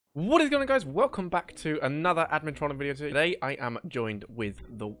What is going on, guys? Welcome back to another Admintronic video. Today I am joined with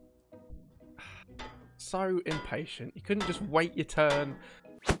the... So impatient. You couldn't just wait your turn.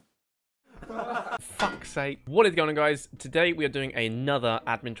 Fuck's sake. What is going on, guys? Today we are doing another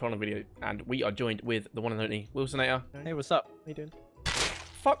Admintronic video and we are joined with the one and only Wilsonator. Hey, what's up? How you doing?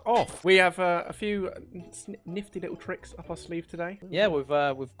 Fuck off. We have a few nifty little tricks up our sleeve today. Yeah, we've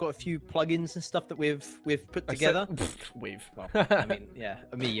got a few plugins and stuff that we've put together. Well, I mean, yeah,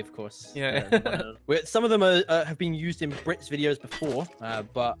 me of course. Yeah. Some of them have been used in Brit's videos before,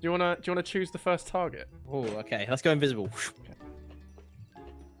 but Do you wanna choose the first target? oh, okay, let's go invisible.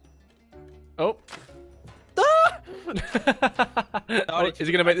 Oh. Oh, is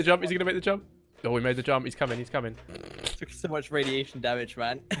he gonna make the jump? Is he gonna make the jump? Oh, he made the jump. He's coming. He's coming. Took so much radiation damage,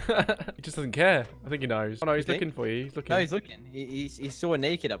 man. He just doesn't care. I think he knows. Oh no, he's looking for you. He's looking. No, he's looking. He saw a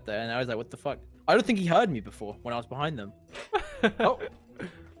naked up there, and I was like, "What the fuck?" I don't think he heard me before when I was behind them. Oh,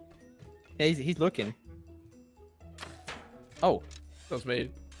 yeah, he's looking. Oh, That's me.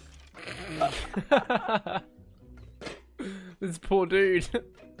 This poor dude.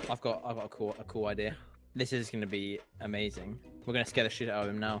 I've got a cool idea. This is gonna be amazing. We're gonna scare the shit out of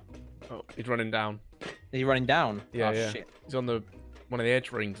him now. Oh, he's running down. Is he running down? Yeah, oh, yeah. Shit. He's on one of the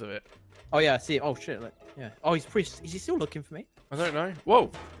edge rings of it. Oh yeah, I see him. Oh shit. Yeah. Oh, is he still looking for me? I don't know.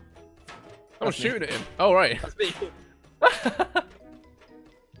 Whoa! I was That's me. shooting at him. Oh right. That's me.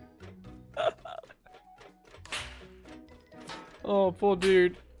 Oh, poor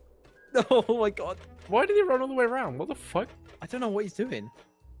dude. Oh my god. Why did he run all the way around? What the fuck? I don't know what he's doing.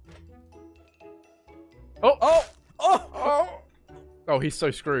 Oh! Oh! Oh! Oh! Oh, he's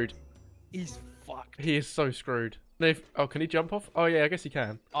so screwed. He's fucked. He is so screwed. Oh, can he jump off? Oh yeah, I guess he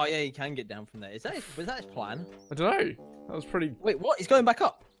can. Oh yeah, he can get down from there. Was that his plan? I don't know. That was pretty... Wait, what? He's going back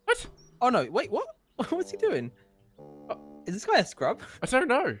up. What? Oh no, wait, what? What's he doing? Is this guy a scrub? I don't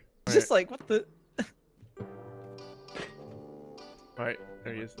know. He's just like, what the... Right,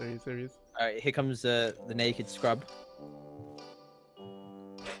 there he is, there he is, there he is. Alright, here comes the naked scrub.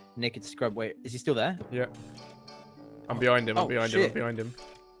 Naked scrub, wait, is he still there? Yeah. I'm behind him, I'm Oh, behind him, I'm shit. behind him.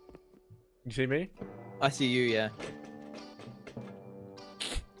 You see me? I see you, yeah. Do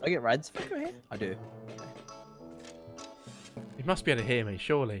I get rides if I go here? I do. He must be able to hear me,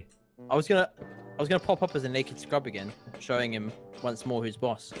 surely. I was gonna pop up as a naked scrub again, showing him once more who's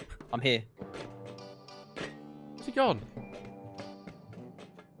boss. I'm here. Where's he gone?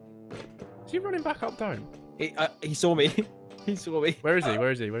 Is he running back up down? He saw me. He saw me. Where is he?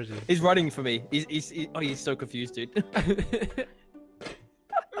 Where is he? Where is he? He's running for me. He's so confused, dude.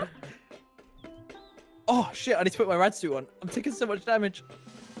 Oh shit! I need to put my rad suit on. I'm taking so much damage.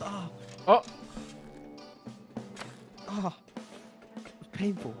 Oh, Oh! oh, it's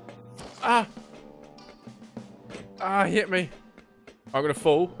painful. Ah! Ah, he hit me. I'm gonna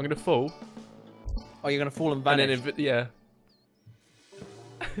fall. I'm gonna fall. Oh, you're gonna fall and And vanish. then, yeah.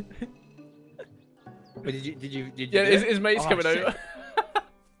 Wait, did you? Yeah, do it? his mate's Oh, coming shit. over.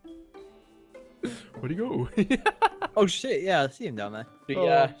 Where'd he go? Oh shit! Yeah, I see him down there.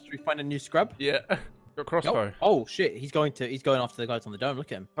 Should we find a new scrub? Yeah. Got crossbow. Oh shit! He's going after the guys on the dome.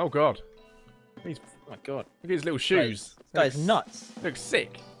 Look at him. Oh god. Oh my god. Look at his little shoes. This guy's nuts. Looks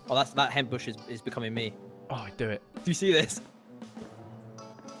sick. Oh, that hemp bush is becoming me. Oh, I do it. Do you see this?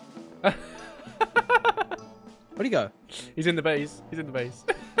 Where'd he go? He's in the base. He's in the base.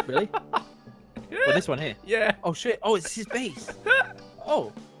 Really? Yeah. Well, this one here. Yeah. Oh shit! Oh, it's his base.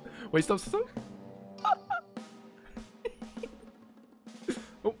 Oh. Wait, stop.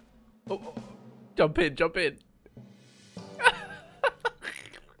 Oh. Oh. Jump in.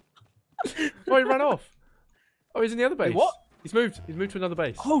 Oh, he ran off. Oh, he's in the other base. Wait, what? He's moved to another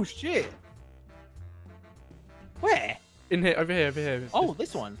base. Oh shit! Where? In here, over here. Oh,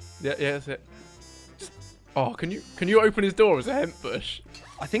 this one. Yeah, that's it. Oh, can you open his door as a hemp bush?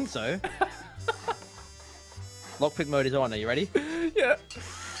 I think so. Lockpick mode is on. Are you ready? Yeah.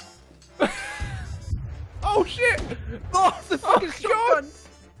 Oh shit! Oh, the fucking God. shotgun!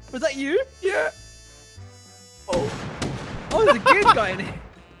 Was that you? Yeah. Oh, there's a good guy in here.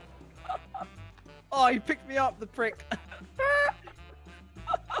 Oh, he picked me up, the prick.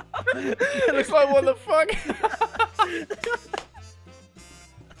 It's like, what the fuck?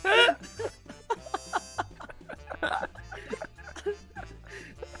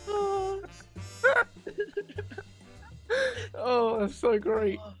 Oh, that's so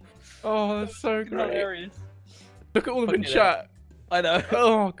great. Oh, that's so great. Hilarious. Look at all of them in Fucking chat. I know.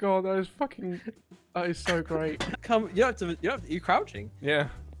 Oh god, that is so great. Come, you're crouching. Yeah.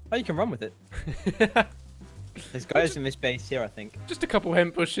 Oh, you can run with it. There's guys in this base here, I think. Just a couple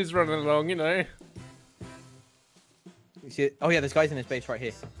hemp bushes running along, you know. You see it? Oh yeah, there's guys in this base right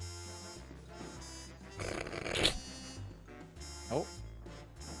here. Oh.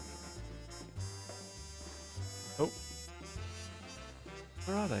 Oh.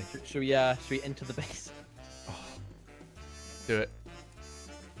 Where are they? Should we enter the base? Oh. Do it.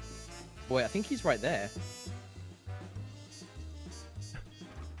 Wait, I think he's right there.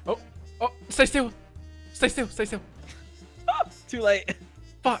 Oh. Oh. Stay still. Stay still. Stay still. Too late.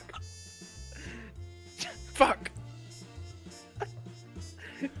 Fuck. Fuck.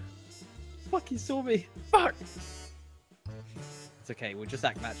 Fuck, he saw me. Fuck. It's okay, we'll just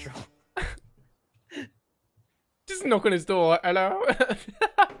act natural. Just knock on his door. Hello.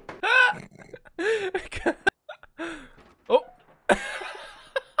 Oh.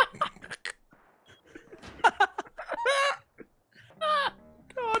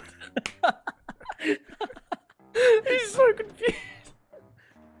 God. He's so confused.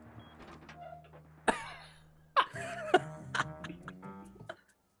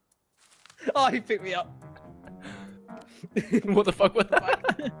 Oh, he picked me up. What the fuck was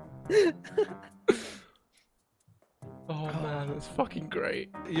that? Oh man, that's fucking great.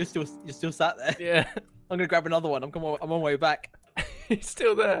 You're still sat there. Yeah. I'm gonna grab another one. I'm on my way back. He's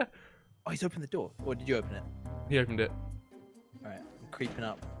still there. Oh, he's opened the door. Or did you open it? He opened it. Alright, I'm creeping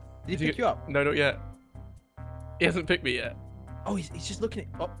up. Did he pick you up? No, not yet. He hasn't picked me yet. Oh, he's just looking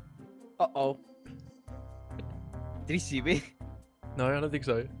at. Oh. Uh-oh. Did he see me? No, I don't think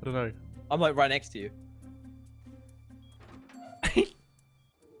so. I don't know. I'm like right next to you.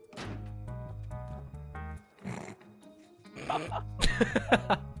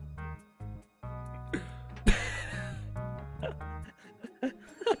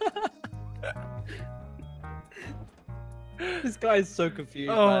 This guy is so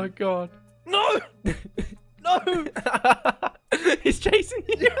confused. Oh man. my god. No! No! He's chasing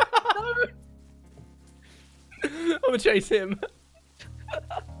you. No! I'm gonna chase him.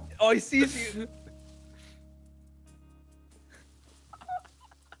 Oh, he sees you.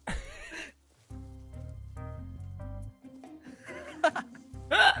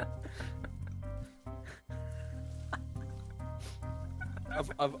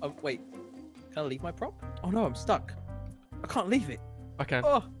 Wait. Can I leave my prop? Oh no, I'm stuck. I can't leave it. I can.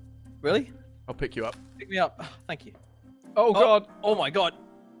 Oh, really? I'll pick you up. Pick me up. Thank you. Oh god. Oh my god.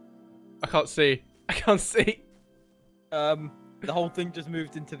 I can't see. I can't see. The whole thing just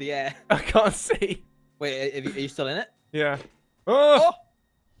moved into the air. I can't see. Wait, are you still in it? Yeah. Oh.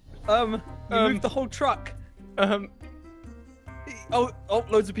 You moved the whole truck. Oh,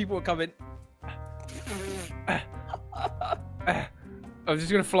 loads of people are coming. I'm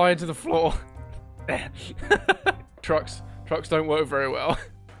just gonna fly into the floor. Trucks don't work very well.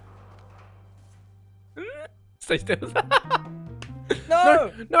 Stay still.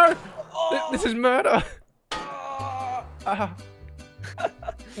 No! No! Oh! This is murder.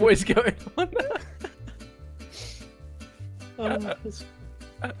 What is going on? Alright,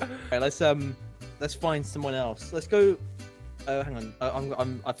 let's find someone else. Let's go. Hang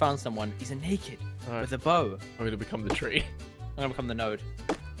on. I found someone. He's naked with a bow. I'm gonna become the tree. I'm gonna become the node.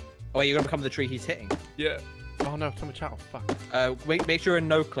 Oh wait, you're gonna become the tree he's hitting. Yeah. Oh no, so much chat. Fuck. Make sure a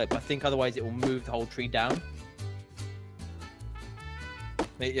no clip. I think otherwise it will move the whole tree down.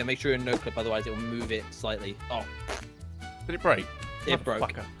 Make sure a no clip. Otherwise it will move it slightly. Oh. Did it break? It broke.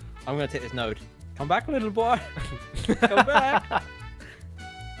 Fucker. I'm gonna take this node. Come back, little boy. Come back.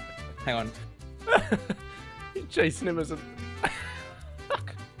 Hang on. You're chasing him as a.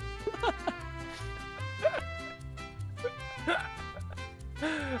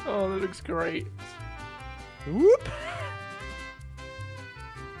 Oh, that looks great. Whoop.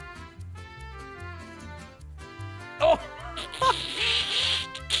 Oh.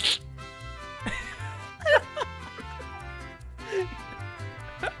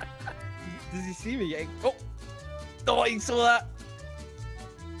 Does he see me? Oh. Oh, he saw that.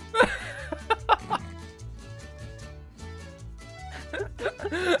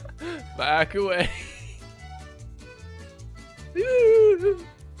 Back away.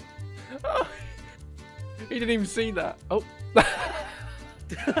 Oh, he didn't even see that. Oh.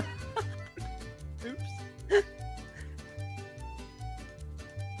 Oops.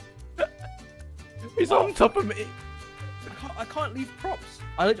 He's on top of me. I can't leave props.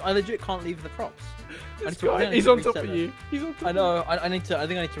 I legit can't leave the props. This guy, he's on top of you. He's on top. I know. I think I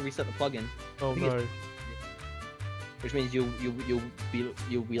need to reset the plugin. Oh no. Which means you'll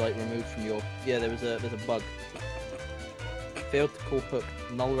be like removed from your. Yeah, there's a bug. Failed to call hook,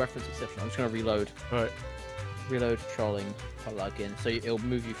 null reference exception. I'm just gonna reload. Alright. Reload trolling plugin. So it'll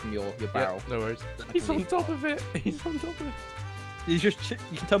move you from your barrel. Yeah, no worries. He's on top of it. He's on top of it. You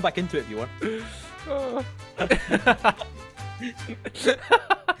can turn back into it if you want. Oh.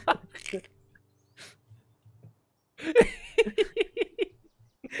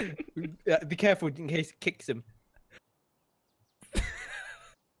 Yeah, be careful in case it kicks him.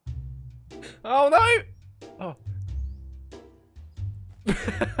 Oh no! Oh.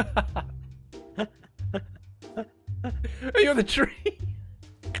 Are you on the tree?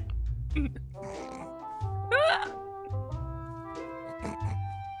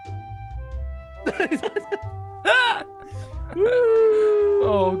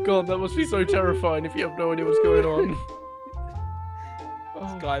 Oh god, that must be so terrifying if you have no idea what's going on.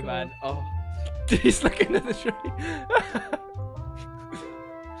 Oh, Guy, god. man. Oh. He's looking at the tree.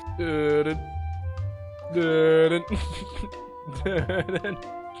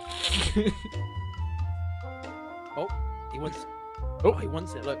 Oh, he wants. Oh, He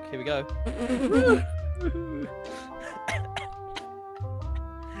wants it. Look, here we go.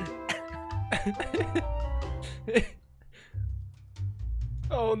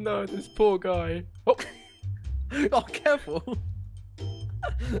 oh no, this poor guy. Oh, Oh, careful.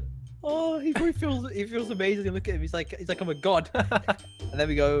 Oh, he feels amazing. Look at him. He's like I'm a god. And then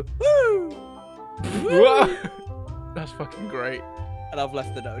we go. Woo! whoa. That's fucking great. And I've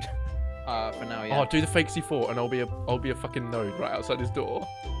left the node. For now, yeah. Oh, do the fake C4 and I'll be a fucking node right outside his door.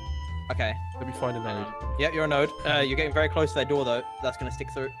 Okay. Let me find a node. Yeah, you're a node. You're getting very close to that door though. That's gonna stick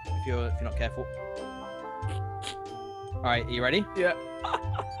through if you're not careful. All right, are you ready? Yeah.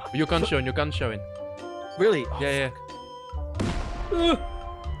 Your gun's showing. Your gun's showing. Really? Oh, Yeah, yeah.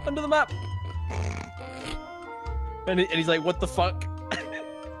 Under the map. And he's like, what the fuck?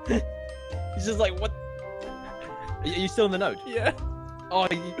 He's just like, what? Are you still in the node? Yeah. Oh,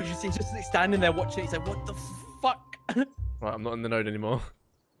 he's just standing there watching. He's like, what the fuck? Right, I'm not in the node anymore.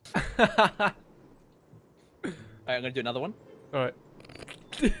 Alright, I'm gonna do another one. Alright.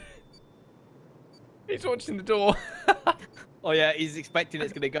 He's watching the door. Oh yeah, he's expecting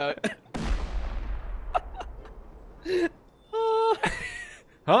it's gonna go. Oh,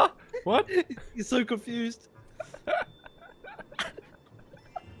 Huh? What? he's so confused.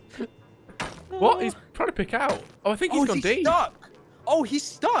 What? He's trying to pick out. Oh, I think he's Oh, gone he's deep. stuck. Oh, he's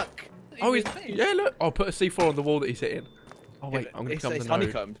stuck. Oh, he's... Yeah, look. I'll put a C4 on the wall that he's hitting. Oh, wait. Yeah, I'm going to come it's to the node.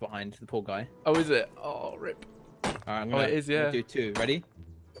 honeycombed behind the poor guy. Oh, is it? Oh, rip. Alright, I'm Oh, gonna, it is, I'm gonna yeah. do two. Ready?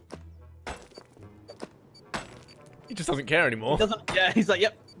 He just doesn't care anymore. Yeah, he's like,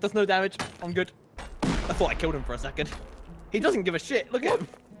 yep, does no damage. I'm good. I thought I killed him for a second. He doesn't give a shit. Look at him.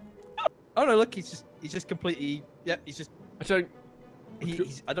 Oh no, look, he's just completely. Yep, he's just. I don't...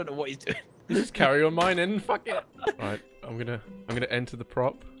 I don't know what he's doing. Just carry on mining. Fuck it. Right, I'm gonna enter the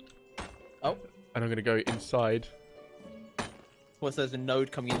prop. Oh. And I'm gonna go inside. What's there's a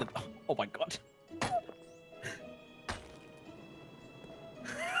node coming in the. Oh my god.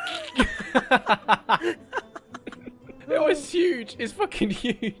 Oh, it's huge. It's fucking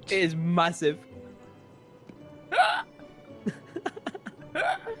huge. It is massive.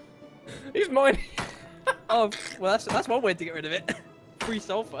 He's mining. Oh, well, that's one way to get rid of it. Free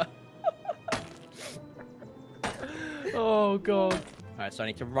sulfur. Oh god. Alright, so I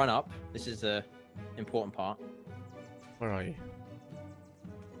need to run up. This is the important part. Where are you?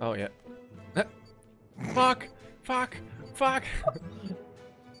 Oh yeah. Fuck! Fuck! Fuck!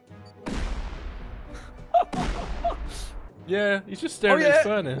 Yeah, he's just staring at his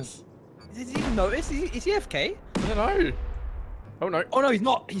furnace. Did he even notice? Is he FK? I don't know. Oh no. Oh no, he's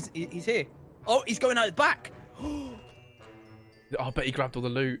not. He's here. Oh, he's going out his back. Oh, I bet he grabbed all the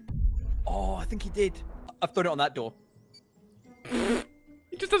loot. Oh, I think he did. I've thrown it on that door.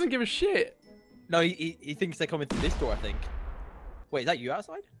 He just doesn't give a shit. No, he thinks they're coming through this door, I think. Wait, is that you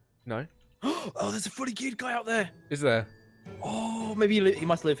outside? No. Oh, there's a fully geared guy out there. Is there? Oh, maybe he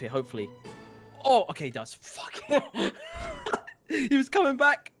must live here, hopefully. Oh, okay, he does. Fuck. He was coming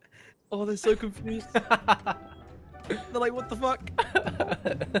back. Oh, they're so confused. They're like, what the fuck?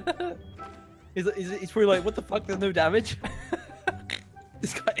 He's probably like, what the fuck? There's no damage.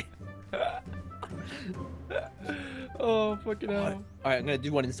 This guy. Oh, fucking hell. Alright, I'm gonna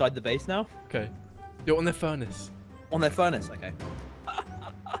do one inside the base now. Okay. You're on their furnace. On their furnace, okay.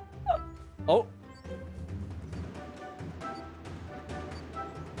 Oh.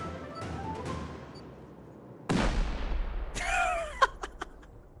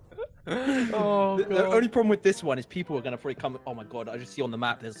 Oh, God. The only problem with this one is people are gonna probably come. Oh my god! I just see on the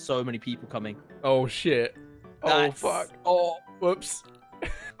map there's so many people coming. Oh, shit. Oh, That's- fuck. Oh, Whoops.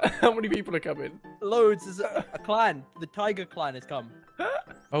 How many people are coming? loads! There's a clan. The Tiger Clan has come.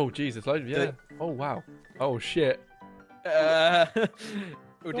 Oh, Jesus. Loads, yeah. The- Oh, wow. Oh, shit.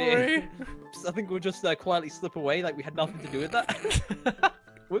 Oh dear. Sorry. I think we'll just quietly slip away like we had nothing to do with that.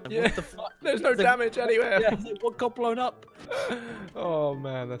 What Yeah. the fuck? There's no It's like- damage anywhere. Yeah, it's like, what got blown up? Oh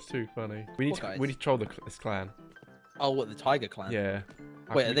man, that's too funny. We need What to guys? control this clan. Oh, what, the Tiger Clan? Yeah.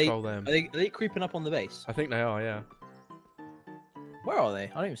 I Wait, can are they, control them. are they creeping up on the base? I think they are. Yeah. Where are they?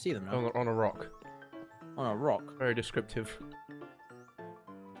 I don't even see them now. On a rock. On a rock. Very descriptive.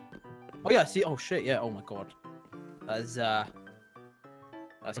 Oh yeah, I see. Oh shit, yeah. Oh my god. That's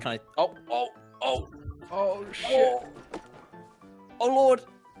kind of. Oh shit. Oh lord.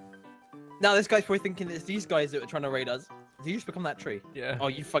 Now this guy's probably thinking it's these guys that are trying to raid us. Did you just become that tree? Yeah. Oh,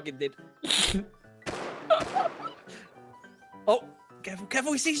 you fucking did. Oh, careful,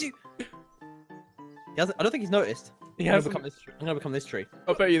 careful! He sees you. He hasn't. I don't think he's noticed. He I'm hasn't. gonna become this tree.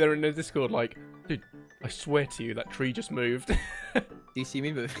 I bet you they're in the Discord like, dude, I swear to you that tree just moved. Do you see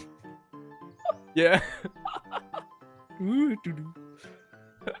me moving? Yeah.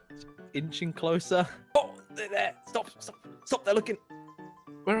 Inching closer. Oh, they're there. Stop, stop, stop. They're looking.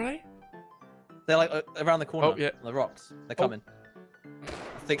 Where are they? They're like around the corner. Oh, yeah. On the rocks. They're Oh. coming.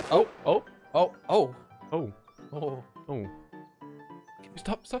 I think. Oh, oh, Oh, oh, oh, oh. oh.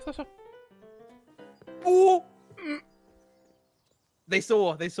 Stop, stop, stop, stop. Oh! They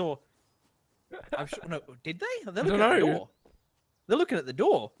saw. They saw. I'm sure. No, did they? They're I don't looking at the know. door. They're looking at the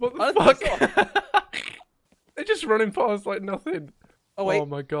door. What I the don't think they saw. fuck? They're just running past like nothing. Oh wait. Oh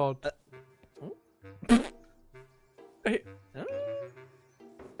my god. Hey.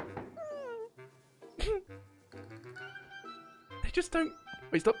 They just don't.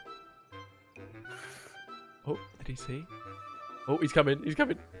 Wait, stop. Oh, did he see? Oh, he's coming. He's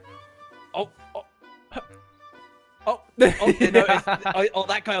coming. Oh, oh, oh, oh, yeah, no, oh,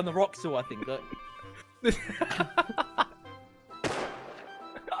 that guy on the rock saw, I think. Look.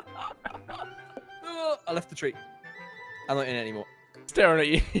 I left the tree. I'm not in it anymore. Staring at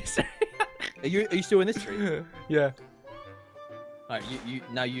you. Are you still in this tree? Yeah. Alright,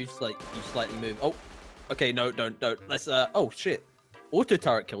 now you slightly move. Oh, okay, no, don't. Let's oh shit. Auto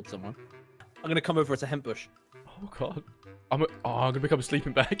turret killed someone. I'm gonna come over as a hemp bush. Oh god. I'm gonna become a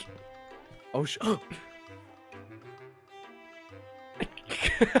sleeping bag. Oh shit. Oh.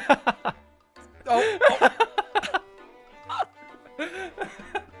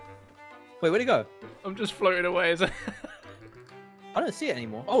 Wait, where'd he go? I'm just floating away as a... I don't see it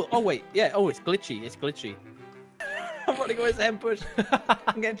anymore. Oh, wait, yeah. Oh, it's glitchy. It's glitchy. I'm running away as a hemp bush.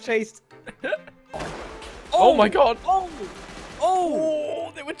 I'm getting chased. Oh my god. Oh.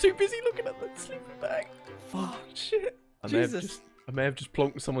 Oh, they were too busy looking at the sleeping bag. Fuck. Shit. Jesus. I may have just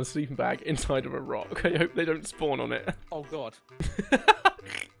plonked someone's sleeping bag inside of a rock. I hope they don't spawn on it. Oh god.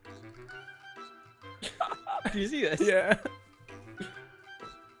 Do you see this? Yeah.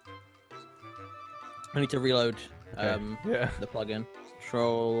 I need to reload Yeah. the plugin.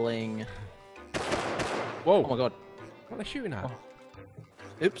 Trolling. Whoa. Oh my god. What are they shooting at? Oh.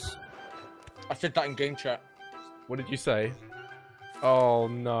 Oops. I said that in game chat. What did you say? Oh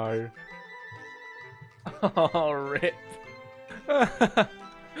no. Oh rip.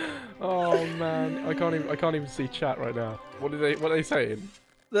 Oh man, I can't even see chat right now. What are they saying?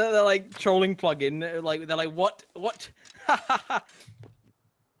 They're like trolling plugin. They're like what?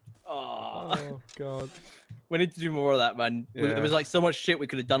 Oh. Oh god. We need to do more of that, man. Yeah. There was like so much shit we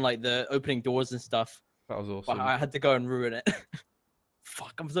could have done, like the opening doors and stuff. That was But awesome. I had to go and ruin it.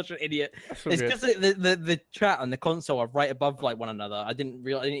 Fuck, I'm such an idiot. That's all It's good. because the chat and the console are right above like one another. I didn't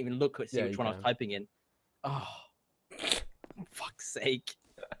even look to see Yeah, which you one I was can. typing in. Oh, fuck's sake.